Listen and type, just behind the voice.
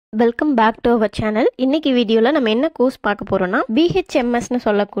Welcome back to our channel. இன்னைக்கு வீடியோவில் நம்ம என்ன கோர்ஸ் பார்க்க போகிறோம்னா BHMSன்னு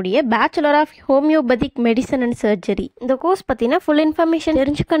சொல்லக்கூடிய bachelor of homeopathic medicine and surgery. இந்த கோர்ஸ் பற்றினா ஃபுல் இன்ஃபர்மேஷன்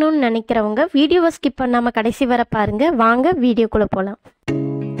தெரிஞ்சுக்கணும்னு நினைக்கிறவங்க வீடியோவை ஸ்கிப் பண்ணாமல் கடைசி வர பாருங்க. வாங்க வீடியோக்குள்ளே போகலாம்.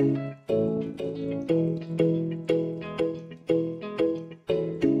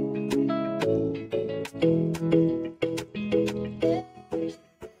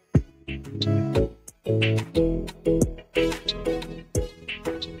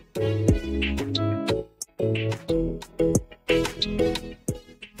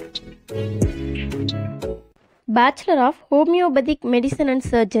 Bachelor of Homeopathic Medicine and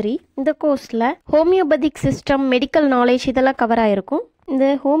Surgery. இந்த கோர்ஸில் ஹோமியோபதிக் சிஸ்டம், மெடிக்கல் நாலேஜ் இதெல்லாம் கவர் ஆகிருக்கும். இந்த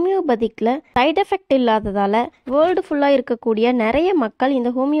ஹோமியோபதிக்கில் சைட் எஃபெக்ட் இல்லாததால் வேர்ல்டு ஃபுல்லாக இருக்கக்கூடிய நிறைய மக்கள் இந்த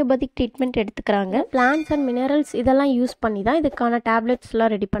ஹோமியோபதிக் ட்ரீட்மெண்ட் எடுத்துக்கிறாங்க. பிளான்ட்ஸ் அண்ட் மினரல்ஸ் இதெல்லாம் யூஸ் பண்ணி தான் இதுக்கான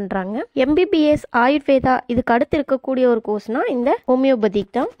டேப்லெட்ஸ்லாம் ரெடி பண்ணுறாங்க. MBBS ஆயுர்வேதா இதுக்கு அடுத்து இருக்கக்கூடிய ஒரு கோர்ஸ்னால் இந்த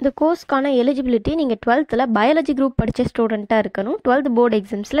ஹோமியோபதிக் தான். இந்த கோர்ஸ்க்கான எலிஜிபிலிட்டி நீங்கள் 12th பயாலஜி குரூப் படித்த ஸ்டூடெண்ட்டாக இருக்கணும். 12th போர்டு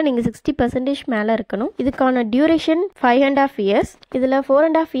எக்ஸாம்ஸில் நீங்கள் 60% மேலே இருக்கணும். இதுக்கான டியூரேஷன் 5.5 years. இதில்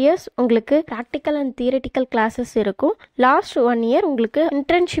 4.5 years உங்களுக்கு ப்ராக்டிக்கல் அண்ட் தியரிட்டிக்கல் கிளாஸஸ் இருக்கும். லாஸ்ட் 1 year உங்களுக்கு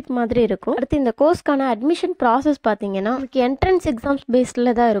இன்டர்ன்ஷிப் மாதிரி இருக்கும். அடுத்து இந்த கோர்ஸ்க்கான அட்மிஷன் ப்ராசஸ் பார்த்தீங்கன்னா என்ட்ரன்ஸ் எக்ஸாம்ஸ் பேஸ்டில்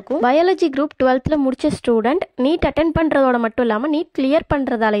தான் இருக்கும். பயாலஜி குரூப் 12th முடிச்ச ஸ்டூடெண்ட் நீட் அட்டென்ட் பண்ணுறதோட மட்டும் இல்லாமல் நீட் கிளியர்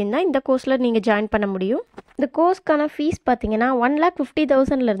பண்ணுறதாலையும் தான் இந்த கோர்ஸில் நீங்கள் ஜாயின் பண்ண முடியும். இந்த கோர்ஸ்க்கான ஃபீஸ் பார்த்தீங்கன்னா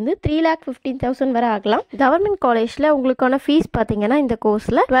 1,50,000 3,15,000 வரை ஆகலாம். கவர்மெண்ட் காலேஜில் உங்களுக்கான ஃபீஸ் பார்த்தீங்கன்னா இந்த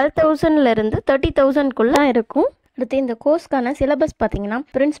கோர்ஸில் 12,000 30,000 இருக்கும். அடுத்து இந்த கோர்ஸ்க்கான சிலபஸ் பார்த்தீங்கன்னா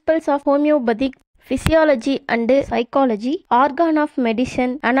principles of homeopathic, physiology and psychology, organ of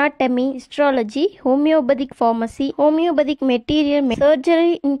medicine, anatomy, histology, homeopathic pharmacy, homeopathic material,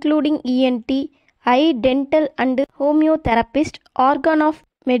 surgery including ENT, eye, dental and homeotherapist, organ of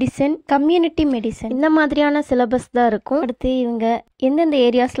medicine, community medicine இந்த மாதிரியான சிலபஸ் தான் இருக்கும். அடுத்து இவங்க எந்தெந்த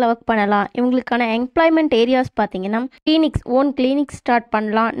ஏரியாஸில் ஒர்க் பண்ணலாம், இவங்களுக்கான எம்ப்ளாய்மெண்ட் ஏரியாஸ் பார்த்தீங்கன்னா கிளினிக்ஸ், ஓன் கிளினிக்ஸ் ஸ்டார்ட்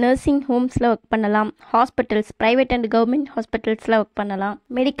பண்ணலாம், நர்சிங் ஹோம்ஸில் ஒர்க் பண்ணலாம், hospitals, private and government ஹாஸ்பிட்டல்ஸில் work பண்ணலாம்,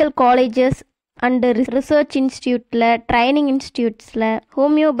 மெடிக்கல் காலேஜஸ் அண்டு ரிசர்ச் இன்ஸ்டியூட்டில், training இன்ஸ்டியூட்ஸில்,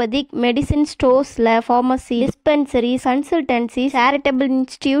 homeopathic medicine ஸ்டோர்ஸில், pharmacy, dispensaries, consultancy, charitable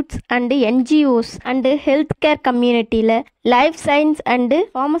institutes and NGOs and health care கம்யூனிட்டியில், life science and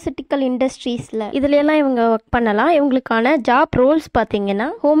pharmaceutical இண்டஸ்ட்ரீஸில் இதுலையெல்லாம் இவங்க work பண்ணலாம். இவங்களுக்கான job Rolle's பார்த்தீங்கன்னா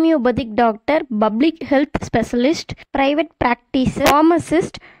homeopathic doctor, public health specialist, private practice,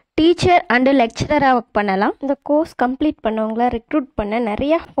 pharmacist, teacher and லெக்சரராக work பண்ணலாம். இந்த course complete பண்ணவங்கள recruit பண்ண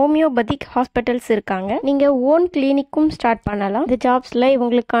நிறைய homeopathic hospitals இருக்காங்க. நீங்கள் ஓன் கிளினிக்கும் ஸ்டார்ட் பண்ணலாம். இந்த ஜாப்ஸில்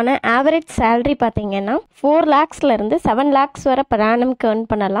இவங்களுக்கான ஆவரேஜ் சேலரி பார்த்தீங்கன்னா 4 lakhsலேருந்து 7 lakhs வரை per annum earn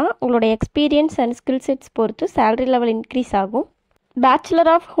பண்ணலாம். உங்களோட எக்ஸ்பீரியன்ஸ் அண்ட் ஸ்கில் செட்ஸ் பொறுத்து சேலரி லெவல் இன்க்ரீஸ் ஆகும். Bachelor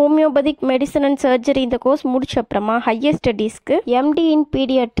of homeopathic medicine and surgery இந்த கோர்ஸ் முடிச்ச அப்புறமா ஹையர் ஸ்டடீஸ்க்கு MD இன்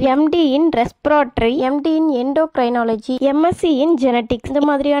பீடியாட்ரி, MD இன் ரெஸ்பிரேட்டரி, MD இன் எண்டோக்ரைனாலஜி, MSc இன் ஜெனட்டிக்ஸ் இந்த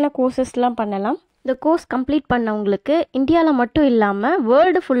மாதிரியான கோர்சஸ்லாம் பண்ணலாம். இந்த கோர்ஸ் கம்ப்ளீட் பண்ணவங்களுக்கு இந்தியாவில் மட்டும் இல்லாமல்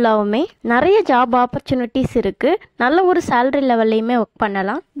வேர்ல்டு ஃபுல்லாகவுமே நிறைய ஜாப் ஆப்பர்ச்சுனிட்டிஸ் இருக்குது. நல்ல ஒரு சேலரி லெவல்லையுமே ஒர்க்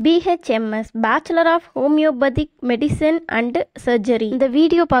பண்ணலாம். BHMS bachelor of homeopathic medicine and surgery இந்த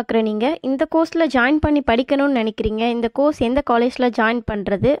வீடியோ பார்க்குற நீங்கள் இந்த கோர்ஸில் ஜாயின் பண்ணி படிக்கணும்னு நினைக்கிறீங்க. இந்த கோர்ஸ் எந்த காலேஜில் ஜாயின்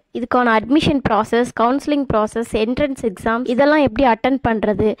பண்ணுறது, இதுக்கான admission process, counselling process, entrance exam இதெல்லாம் எப்படி அட்டன்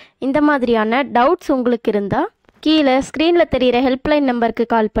பண்ணுறது, இந்த மாதிரியான டவுட்ஸ் உங்களுக்கு இருந்தால் கீழே ஸ்க்ரீனில் தெரிகிற ஹெல்ப்லைன் நம்பருக்கு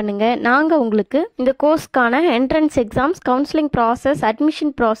கால் பண்ணுங்கள். நாங்கள் உங்களுக்கு இந்த கோர்ஸ்க்கான entrance exams, counselling process,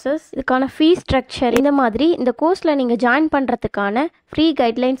 admission process, இதுக்கான ஃபீஸ் ஸ்ட்ரக்சர் இந்த மாதிரி இந்த கோர்ஸில் நீங்கள் ஜாயின் பண்ணுறதுக்கான ஃப்ரீ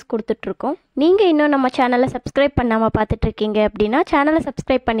கைட்லைன்ஸ் கொடுத்துட்ருக்கோம். நீங்கள் இன்னும் நம்ம சேனலை சப்ஸ்கிரைப் பண்ணாமல் பார்த்துட்ருக்கீங்க அப்படின்னா சேனலை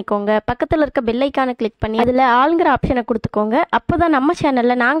சப்ஸ்கிரைப் பண்ணிக்கோங்க. பக்கத்தில் இருக்க பெல் ஐக்கானை கிளிக் பண்ணி அதில் ஆளுங்கிற ஆப்ஷனை கொடுத்துக்கோங்க. அப்போ தான் நம்ம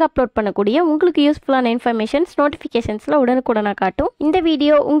சேனலில் நாங்கள் அப்லோட் பண்ணக்கூடிய உங்களுக்கு யூஸ்ஃபுல்லான இன்ஃபர்மேஷன்ஸ் நோட்டிஃபிகேஷன்ஸில் உடனுக்குடனாக காட்டும். இந்த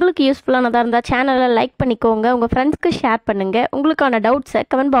வீடியோ உங்களுக்கு யூஸ்ஃபுல்லானதாக இருந்தால் சேனலை லைக் பண்ணிக்கோங்க, உங்கள் ஃப்ரெண்ட்ஸ்க்கு ஷேர் பண்ணுங்கள். உங்களுக்கான டவுட்ஸை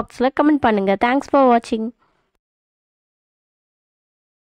கமெண்ட் பாக்ஸில் கமெண்ட் பண்ணுங்கள். தேங்க்ஸ் ஃபார் வாட்சிங்.